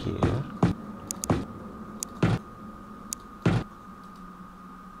move to here.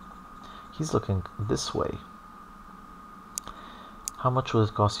 He's looking this way. How much will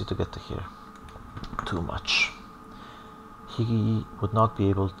it cost you to get to here? Too much. He would not be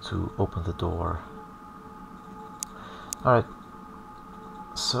able to open the door. Alright,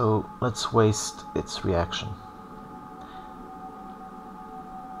 so let's waste its reaction.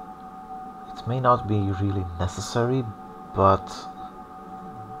 It may not be really necessary, but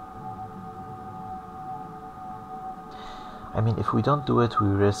I mean, if we don't do it, we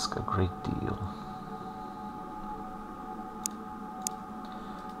risk a great deal.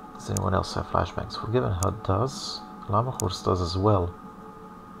 Does anyone else have flashbangs? Forgiven HUD does. Llama Horse does as well.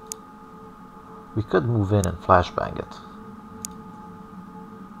 We could move in and flashbang it.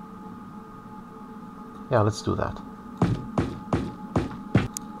 Yeah, let's do that.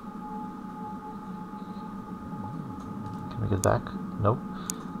 Can we get back? No.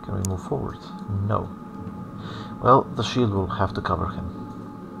 Can we move forward? No. Well, the shield will have to cover him.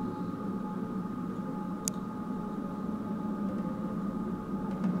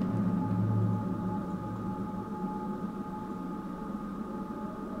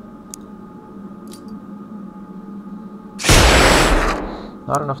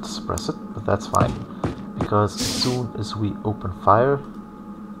 Not enough to suppress it, but that's fine, because as soon as we open fire...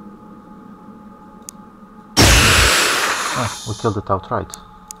 Ah, we killed it outright.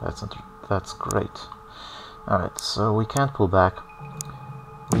 That's great. Alright, so we can't pull back.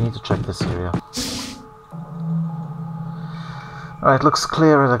 We need to check this area. Alright, looks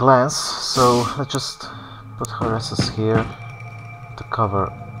clear at a glance, so let's just put Horaces here to cover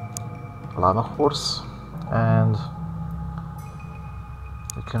Llama Horse, and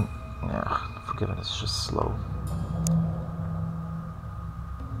we can... yeah, Forgiven is just slow.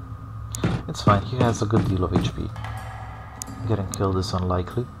 It's fine, he has a good deal of HP. Getting killed is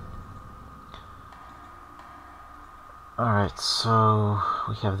unlikely. Alright, so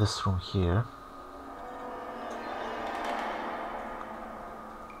we have this room here.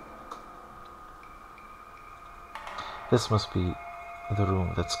 This must be the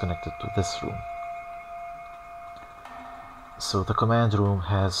room that's connected to this room. So the command room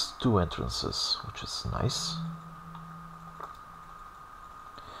has two entrances, which is nice.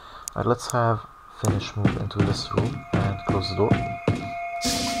 Alright, let's have Finish move into this room and close the door.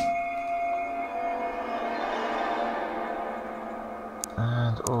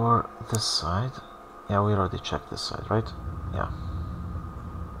 And or this side. Yeah, we already checked this side, right? Yeah.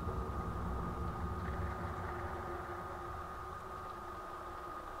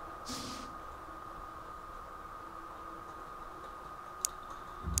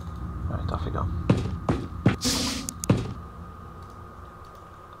 Alright, off we go.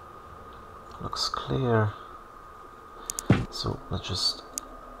 Looks clear. So let's just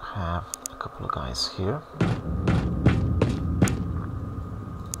have a couple of guys here.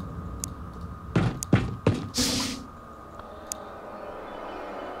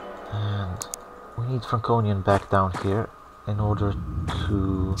 And we need Franconian back down here in order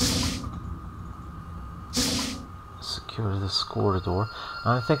to secure this corridor.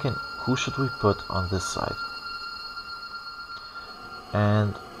 I'm thinking, who should we put on this side?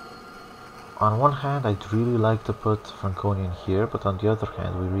 And on one hand, I'd really like to put Franconian here, but on the other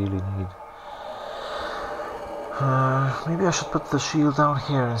hand, we really need... maybe I should put the shield down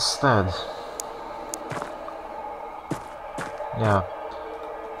here instead. Yeah,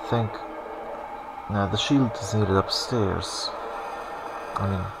 I think... nah, the shield is needed upstairs. I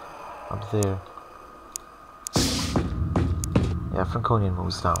mean, up there. Yeah, Franconian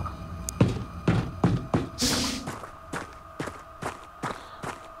moves down.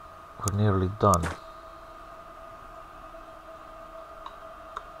 We're nearly done.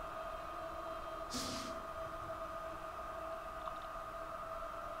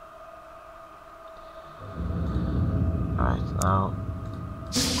 Alright, now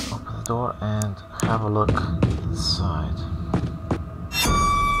open the door and have a look inside.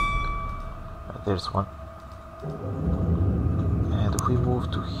 Right, there's one. And if we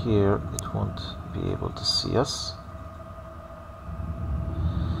move to here, it won't be able to see us.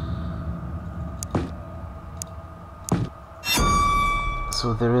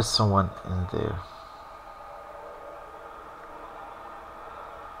 So there is someone in there.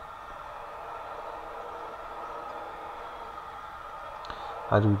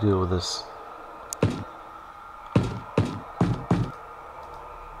 How do we deal with this?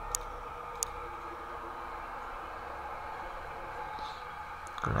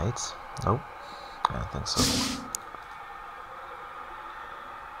 grenades? No, I don't think so.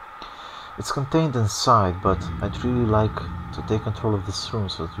 It's contained inside, but I'd really like to take control of this room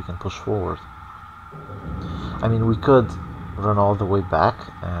so that we can push forward. I mean, we could run all the way back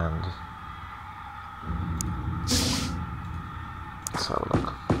and... let's have a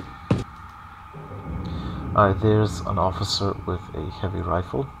look. Alright, there's an officer with a heavy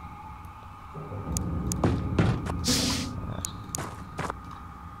rifle.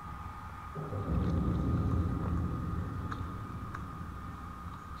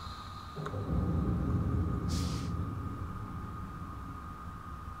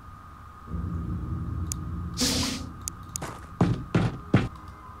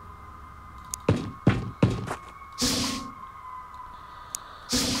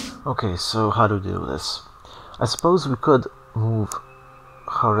 Okay, so how do we do this? I suppose we could move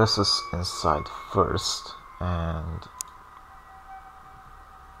Haresus inside first and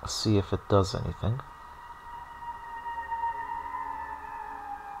see if it does anything.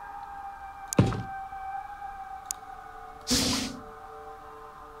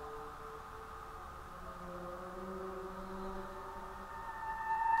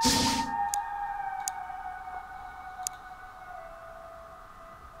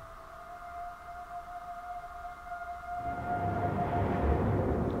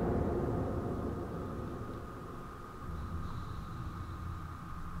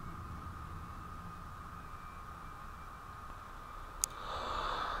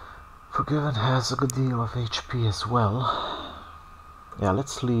 Forgiven has a good deal of HP as well. Yeah,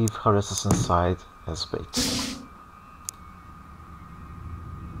 let's leave Haresus inside as bait.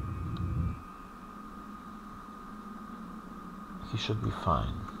 He should be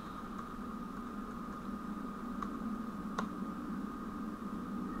fine.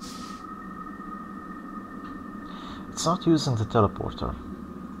 It's not using the teleporter.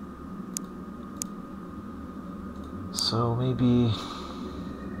 So maybe...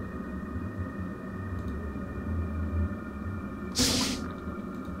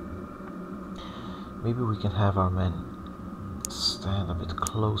 maybe we can have our men stand a bit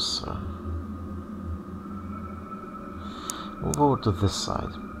closer. Move over to this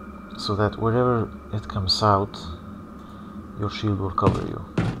side, so that wherever it comes out, your shield will cover you.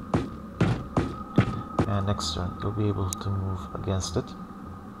 And next turn, you'll be able to move against it.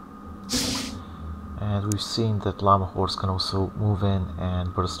 And we've seen that Llama Horse can also move in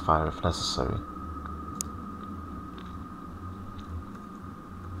and burst fire if necessary.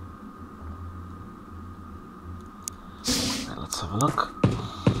 Have a look.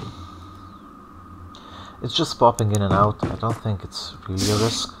 It's just popping in and out. I don't think it's really a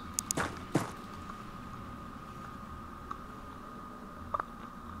risk.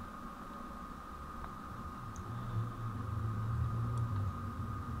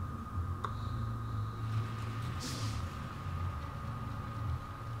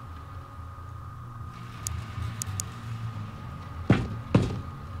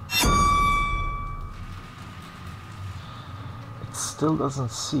 Still doesn't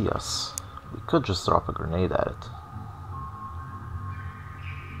see us. We could just drop a grenade at it.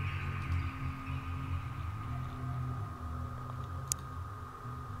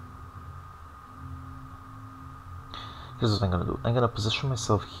 Here's what I'm gonna do. I'm gonna position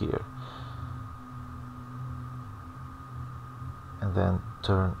myself here and then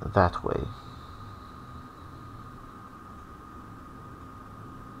turn that way.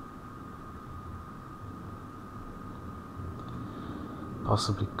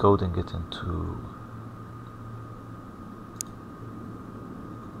 Possibly coding it into...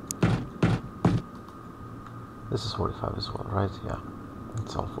 this is 45 as well, right? Yeah,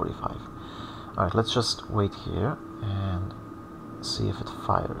 it's all 45. Alright, let's just wait here and see if it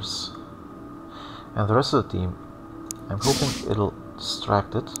fires. And the rest of the team, I'm hoping it'll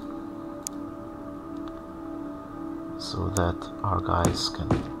distract it so that our guys can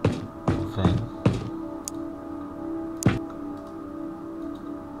move in.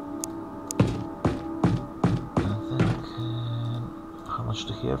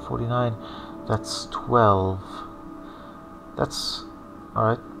 To here, 49, that's 12, that's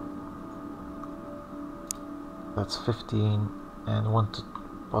alright, that's 15, and 1 to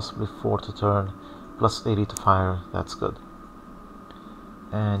possibly 4 to turn, plus 80 to fire. That's good,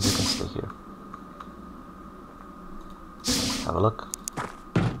 and you can stay here. Have a look,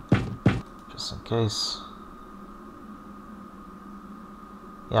 just in case.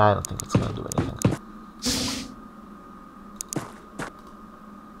 Yeah, I don't think it's gonna do anything.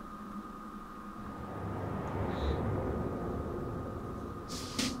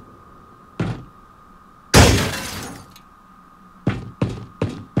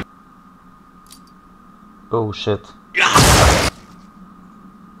 Oh shit.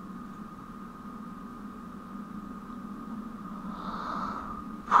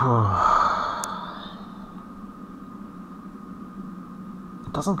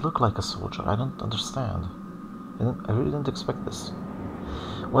 It doesn't look like a soldier. I don't understand. I really didn't expect this.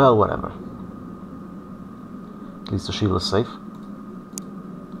 Well, whatever. At least the shield is safe.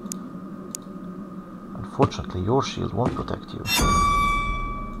 Unfortunately, your shield won't protect you.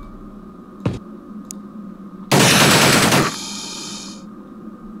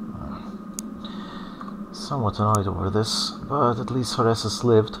 Somewhat annoyed over this, but at least Horasis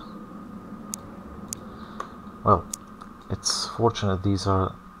lived. Well, it's fortunate these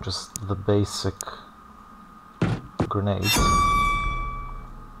are just the basic grenades.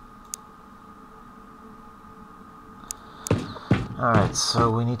 Alright,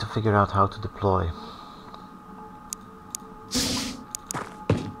 so we need to figure out how to deploy.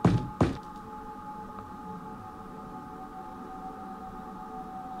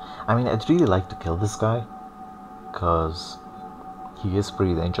 I mean, I'd really like to kill this guy, because he is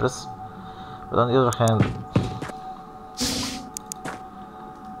pretty dangerous. But on the other hand,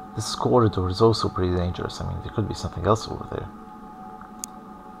 this corridor is also pretty dangerous. I mean, there could be something else over there.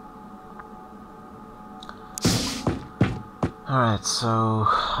 Alright, so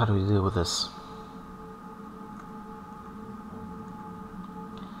how do we deal with this?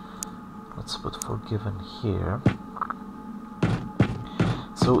 Let's put Forgiven here.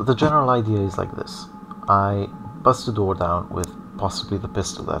 So the general idea is like this. I bust the door down with possibly the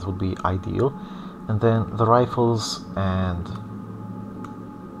pistol, that would be ideal. And then the rifles and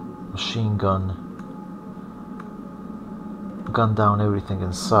machine gun down everything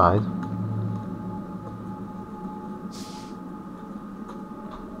inside.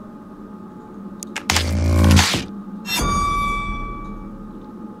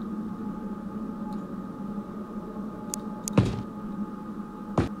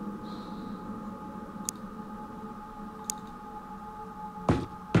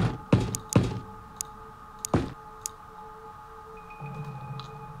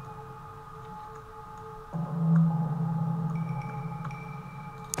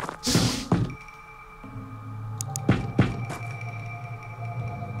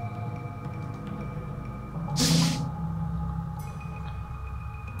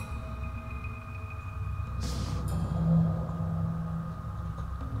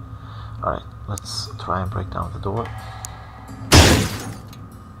 Alright, let's try and break down the door.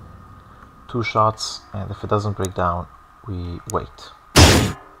 2 shots, and if it doesn't break down, we wait.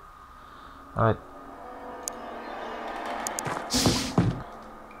 Alright.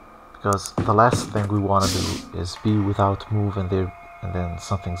 Because the last thing we want to do is be without move and then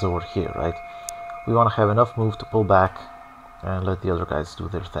something's over here, right? We want to have enough move to pull back and let the other guys do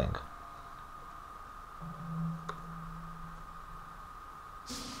their thing.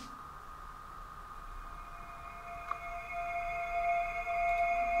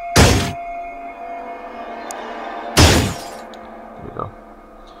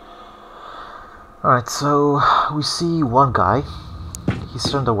 Alright, so we see one guy.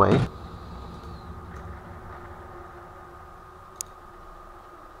 He's turned away.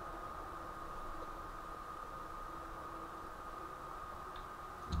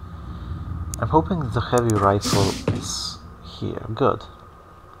 I'm hoping the heavy rifle is here. Good.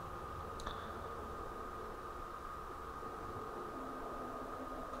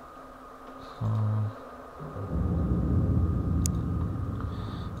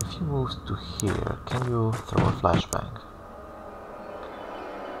 If you move to here, can you throw a flashbang?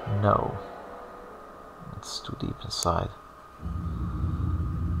 No. It's too deep inside.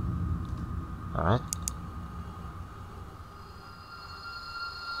 Alright.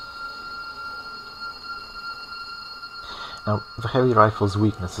 Now, the heavy rifle's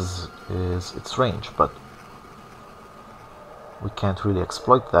weakness is its range, but we can't really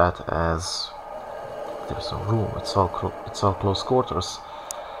exploit that as there's no room. It's all close quarters.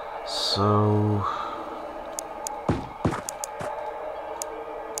 So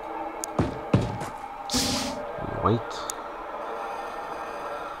we wait.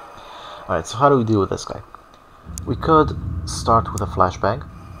 Alright, so how do we deal with this guy? We could start with a flashbang.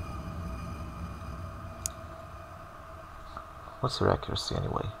 What's your accuracy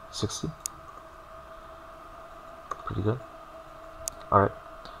anyway? 60? Pretty good. Alright.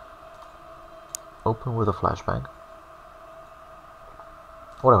 Open with a flashbang.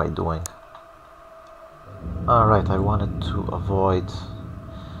 What am I doing? Alright, I wanted to avoid...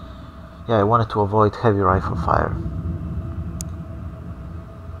 Yeah, I wanted to avoid heavy rifle fire.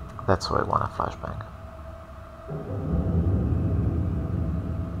 That's why I want a flashbang.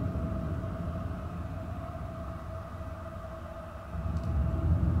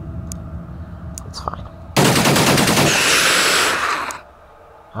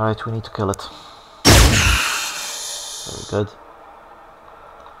 Alright, we need to kill it. Very good.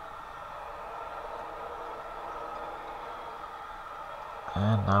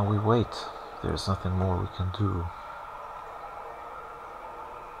 And now we wait. There's nothing more we can do.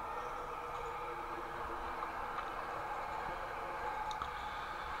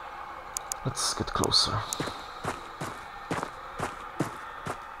 Let's get closer.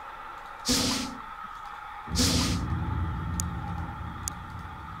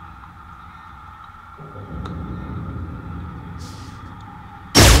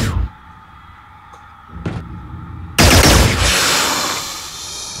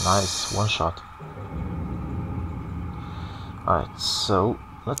 Nice, one shot. Alright, so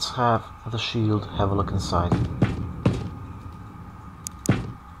let's have the shield have a look inside.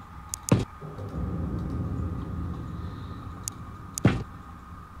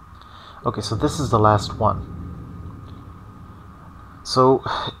 Okay, so this is the last one. So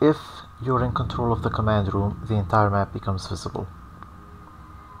if you're in control of the command room, the entire map becomes visible.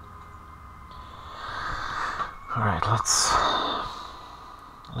 Alright,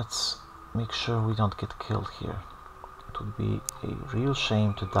 let's make sure we don't get killed here. It would be a real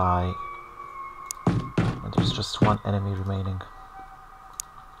shame to die when there's just one enemy remaining.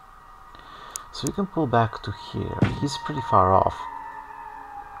 So you can pull back to here. He's pretty far off.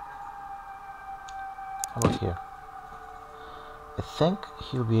 How about here? I think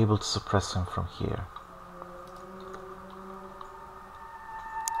he'll be able to suppress him from here.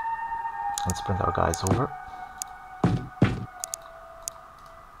 Let's bring our guys over.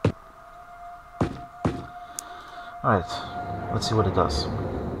 Alright, let's see what it does.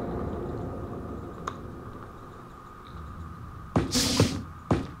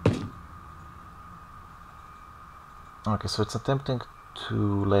 Okay, so it's attempting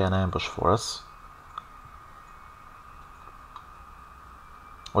to lay an ambush for us.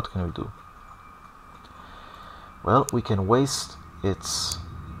 What can we do? Well, we can waste its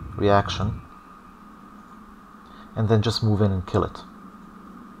reaction and then just move in and kill it.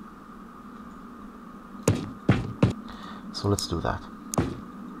 So let's do that.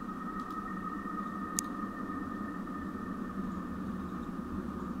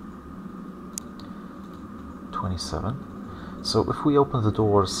 So if we open the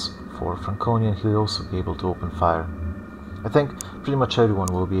doors for Franconian, he'll also be able to open fire. I think pretty much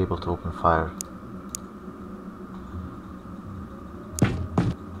everyone will be able to open fire.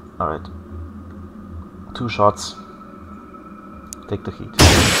 Alright. 2 shots. Take the heat.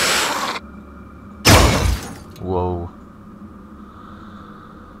 Whoa.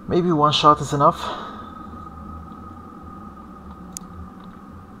 Maybe 1 shot is enough.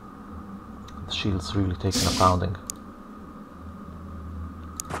 The shield's really taking a pounding.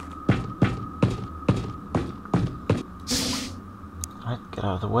 Alright, get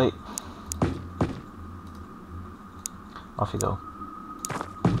out of the way. Off you go.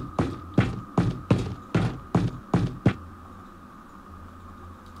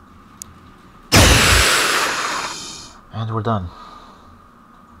 And we're done.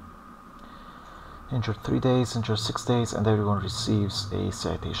 Injured 3 days, injured 6 days, and everyone receives a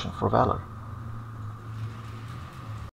citation for valor.